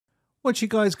What you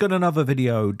guys, got another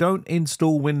video. Don't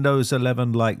install Windows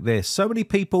 11 like this. So many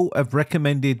people have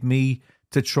recommended me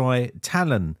to try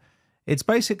Talon. It's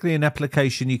basically an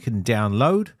application you can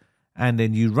download and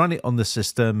then you run it on the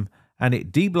system and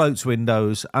it debloats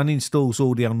Windows, uninstalls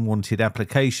all the unwanted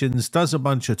applications, does a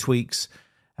bunch of tweaks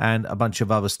and a bunch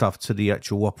of other stuff to the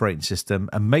actual operating system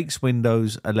and makes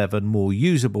Windows 11 more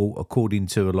usable according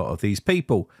to a lot of these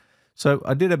people. So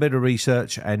I did a bit of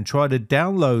research and tried to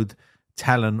download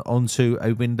Talon onto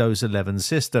a Windows 11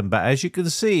 system, but as you can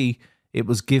see, it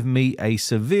was giving me a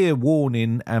severe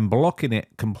warning and blocking it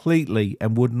completely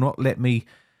and would not let me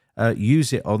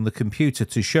use it on the computer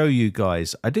to show you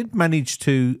guys. I did manage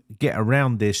to get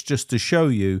around this just to show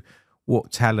you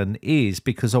what Talon is,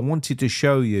 because I wanted to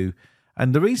show you.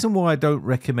 And the reason why I don't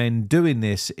recommend doing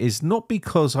this is not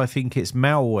because I think it's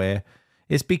malware,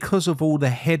 it's because of all the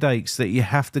headaches that you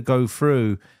have to go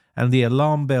through and the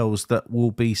alarm bells that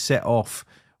will be set off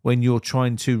when you're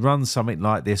trying to run something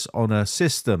like this on a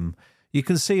system. You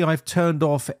can see I've turned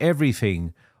off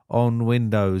everything on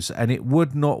Windows and it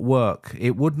would not work.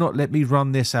 It would not let me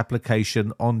run this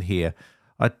application on here.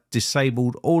 I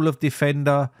disabled all of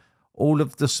Defender, all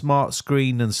of the smart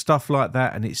screen and stuff like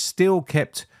that, and it still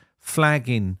kept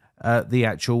flagging the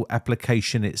actual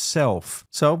application itself.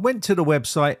 So I went to the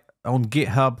website on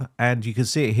GitHub and you can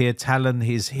see it here. Talon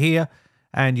is here.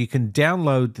 And you can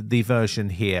download the version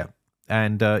here.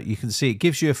 And you can see it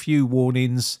gives you a few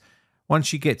warnings.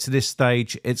 Once you get to this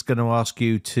stage, it's going to ask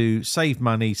you to save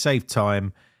money, save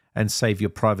time, and save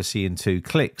your privacy in 2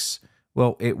 clicks.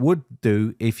 Well, it would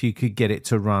do if you could get it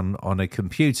to run on a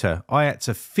computer. I had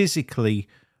to physically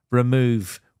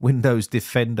remove Windows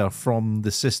Defender from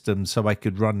the system so I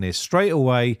could run this. Straight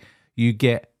away, you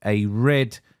get a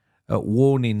red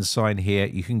warning sign here.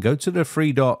 You can go to the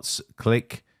 3 dots,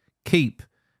 click keep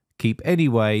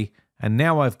anyway, and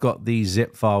now I've got the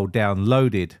zip file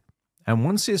downloaded. And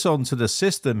once it's onto the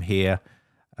system here,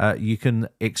 you can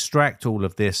extract all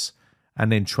of this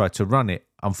and then try to run it.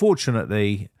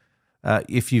 Unfortunately,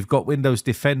 if you've got Windows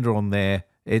Defender on there,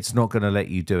 it's not going to let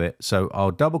you do it. So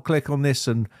I'll double click on this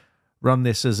and run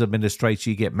this as administrator.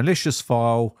 You get malicious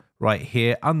file right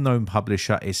here, unknown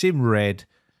publisher. It's in red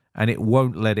and it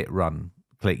won't let it run.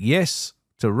 Click yes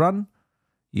to run.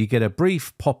 You get a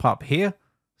brief pop-up here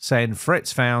saying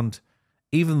threats found.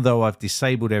 Even though I've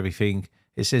disabled everything,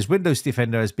 it says Windows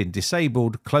Defender has been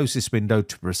disabled. Close this window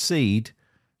to proceed.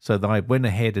 So I went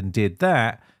ahead and did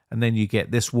that. And then you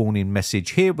get this warning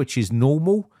message here, which is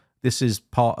normal. This is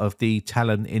part of the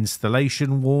Talon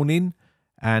installation warning.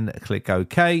 And click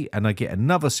OK. And I get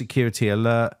another security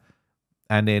alert.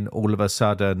 And then all of a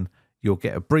sudden, you'll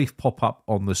get a brief pop-up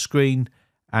on the screen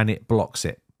and it blocks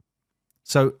it.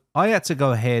 So I had to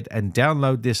go ahead and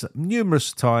download this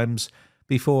numerous times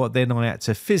before then I had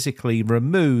to physically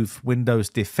remove Windows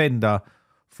Defender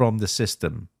from the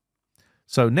system.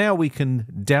 So now we can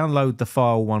download the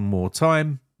file one more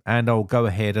time, and I'll go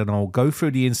ahead and I'll go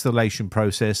through the installation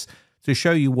process to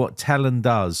show you what Talon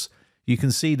does. You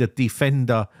can see the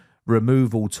Defender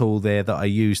removal tool there that I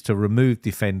use to remove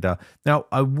Defender. Now,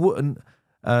 I wouldn't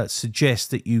suggest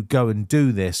that you go and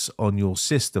do this on your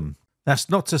system.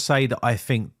 That's not to say that I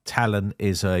think Talon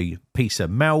is a piece of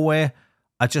malware.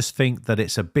 I just think that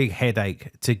it's a big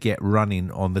headache to get running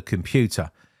on the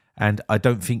computer. And I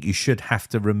don't think you should have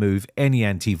to remove any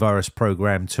antivirus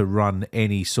program to run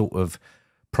any sort of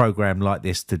program like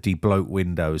this to debloat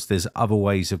Windows. There's other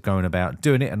ways of going about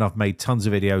doing it, and I've made tons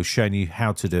of videos showing you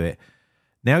how to do it.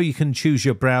 Now you can choose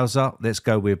your browser. Let's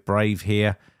go with Brave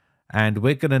here. And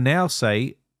we're going to now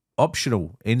say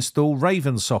optional, install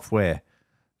Raven software.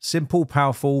 Simple,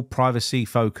 powerful,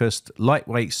 privacy-focused,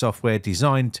 lightweight software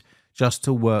designed just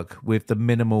to work with the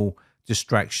minimal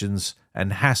distractions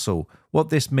and hassle.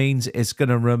 What this means is going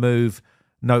to remove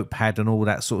Notepad and all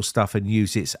that sort of stuff and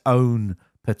use its own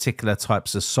particular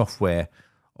types of software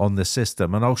on the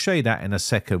system. And I'll show you that in a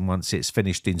second once it's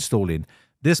finished installing.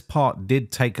 This part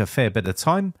did take a fair bit of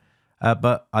time,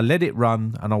 but I let it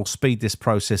run and I'll speed this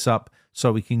process up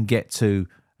so we can get to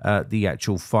the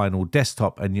actual final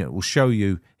desktop, and it will show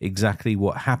you exactly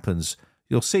what happens.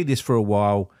 You'll see this for a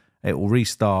while, it will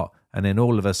restart, and then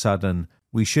all of a sudden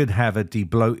we should have a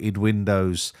debloated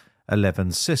Windows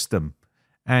 11 system.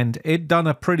 And it done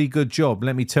a pretty good job,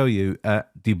 let me tell you, at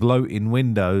debloating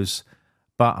Windows,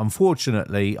 but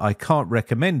unfortunately I can't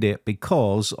recommend it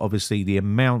because obviously the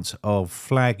amount of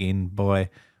flagging by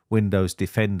Windows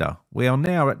Defender. We are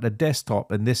now at the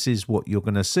desktop and this is what you're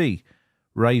going to see.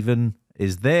 Raven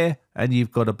is there and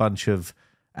you've got a bunch of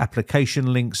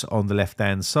application links on the left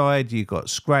hand side. You've got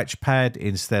Scratchpad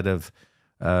instead of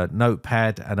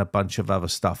Notepad and a bunch of other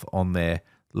stuff on there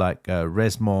like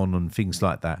Resmon and things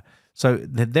like that. So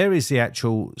there is the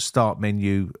actual start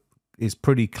menu. It's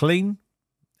pretty clean.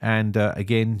 And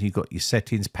again, you've got your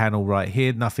settings panel right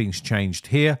here. Nothing's changed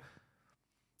here.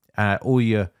 All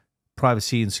your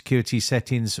privacy and security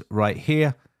settings right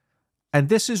here. And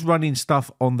this is running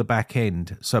stuff on the back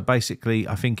end. So basically,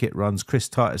 I think it runs Chris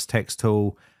Titus text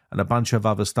tool and a bunch of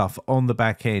other stuff on the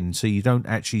back end. So you don't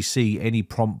actually see any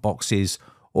prompt boxes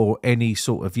or any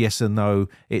sort of yes or no.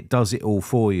 It does it all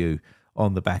for you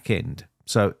on the back end.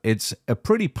 So it's a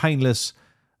pretty painless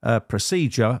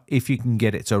procedure if you can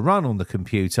get it to run on the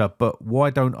computer. But why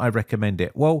don't I recommend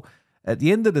it? Well, at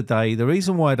the end of the day, the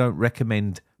reason why I don't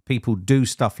recommend people do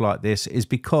stuff like this is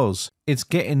because it's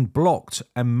getting blocked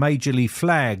and majorly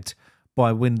flagged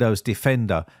by Windows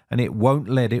Defender, and it won't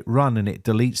let it run and it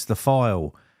deletes the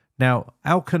file. Now,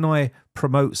 how can I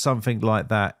promote something like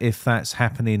that if that's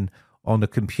happening on a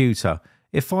computer?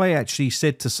 If I actually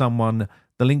said to someone,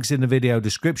 the link's in the video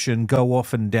description, go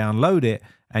off and download it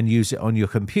and use it on your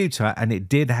computer, and it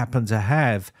did happen to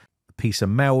have a piece of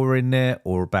malware in there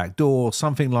or a backdoor or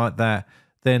something like that,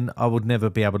 then I would never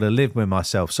be able to live with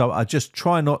myself. So I just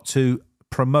try not to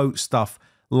promote stuff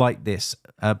like this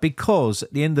because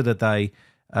at the end of the day,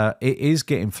 it is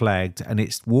getting flagged and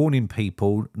it's warning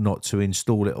people not to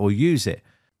install it or use it.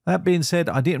 That being said,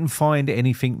 I didn't find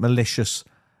anything malicious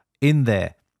in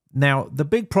there. Now, the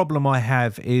big problem I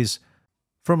have is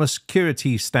from a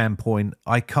security standpoint,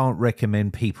 I can't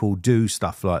recommend people do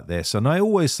stuff like this. And I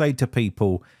always say to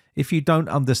people, if you don't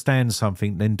understand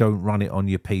something, then don't run it on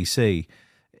your PC.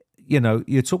 You know,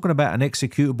 you're talking about an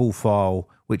executable file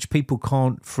which people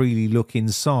can't freely look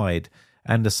inside.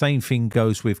 And the same thing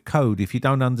goes with code. If you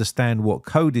don't understand what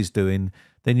code is doing,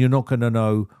 then you're not going to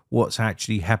know what's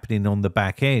actually happening on the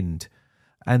back end.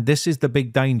 And this is the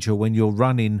big danger when you're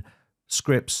running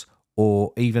scripts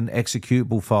or even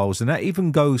executable files. And that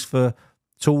even goes for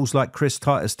tools like Chris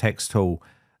Titus text tool.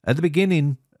 At the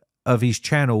beginning of his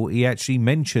channel, he actually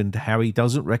mentioned how he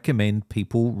doesn't recommend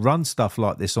people run stuff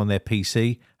like this on their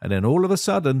PC. And then all of a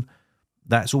sudden,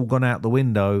 that's all gone out the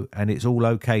window and it's all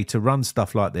okay to run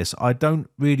stuff like this. I don't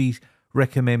really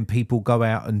recommend people go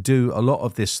out and do a lot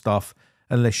of this stuff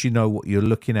unless you know what you're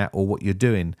looking at or what you're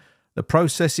doing. The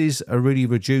processes are really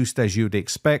reduced as you'd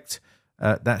expect.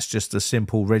 That's just a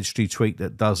simple registry tweak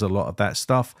that does a lot of that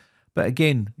stuff. But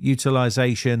again,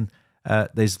 utilization,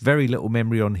 there's very little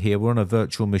memory on here. We're on a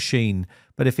virtual machine.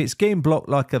 But if it's getting blocked,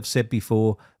 like I've said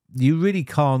before, you really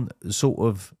can't sort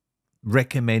of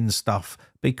recommend stuff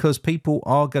because people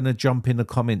are going to jump in the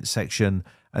comment section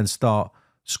and start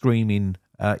screaming,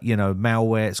 you know,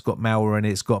 malware, it's got malware in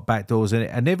it, it's got backdoors in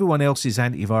it, and everyone else's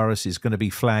antivirus is going to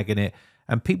be flagging it.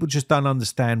 And people just don't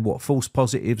understand what false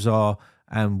positives are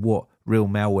and what real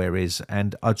malware is.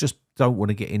 And I just don't want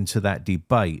to get into that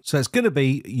debate. So it's going to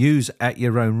be use at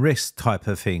your own risk type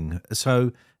of thing.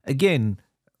 So again,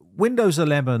 Windows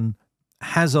 11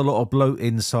 has a lot of bloat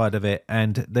inside of it,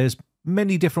 and there's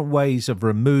many different ways of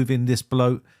removing this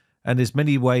bloat, and there's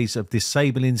many ways of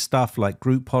disabling stuff like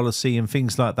group policy and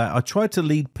things like that. I try to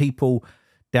lead people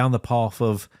down the path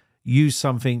of use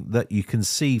something that you can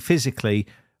see physically.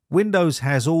 Windows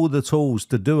has all the tools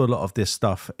to do a lot of this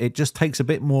stuff. It just takes a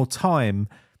bit more time,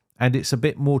 and it's a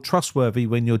bit more trustworthy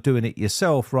when you're doing it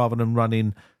yourself rather than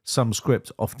running some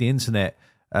script off the internet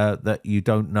that you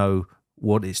don't know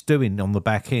what it's doing on the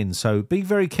back end. So be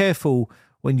very careful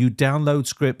when you download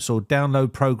scripts or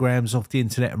download programs off the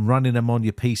internet and running them on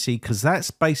your PC, because that's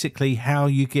basically how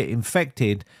you get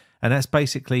infected, and that's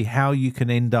basically how you can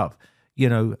end up, you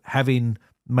know, having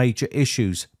major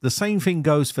issues. The same thing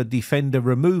goes for Defender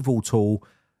removal tool.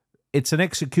 It's an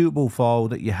executable file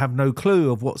that you have no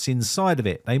clue of what's inside of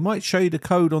it. They might show you the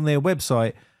code on their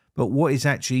website, but what is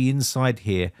actually inside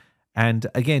here? And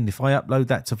again, if I upload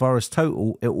that to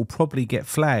VirusTotal, it will probably get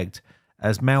flagged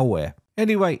as malware.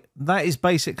 Anyway, that is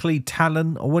basically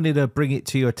Talon. I wanted to bring it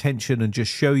to your attention and just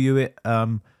show you it.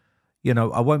 You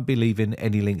know, I won't be leaving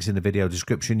any links in the video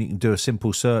description. You can do a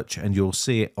simple search and you'll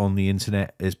see it on the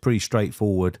internet. It's pretty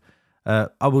straightforward. I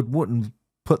wouldn't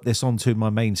put this onto my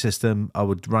main system. I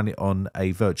would run it on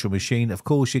a virtual machine. Of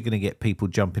course, you're going to get people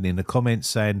jumping in the comments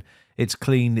saying it's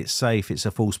clean, it's safe, it's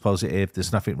a false positive,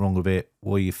 there's nothing wrong with it,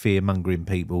 or you're fear-mongering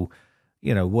people,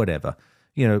 you know, whatever.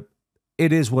 You know,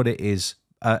 it is what it is.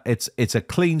 It's a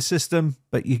clean system,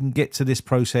 but you can get to this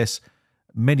process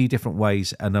many different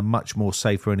ways and a much more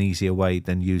safer and easier way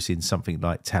than using something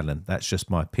like Talon. That's just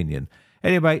my opinion.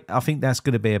 Anyway, I think that's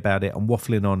going to be about it. I'm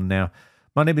waffling on now.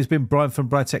 My name has been Brian from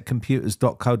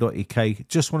briteccomputers.co.uk.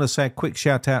 Just want to say a quick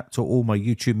shout out to all my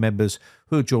YouTube members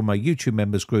who joined my YouTube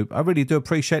members group. I really do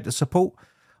appreciate the support.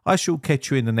 I shall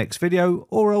catch you in the next video,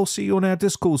 or I'll see you on our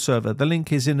Discord server. The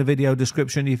link is in the video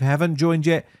description. If you haven't joined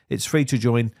yet, it's free to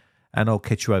join, and I'll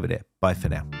catch you over there. Bye for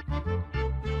now.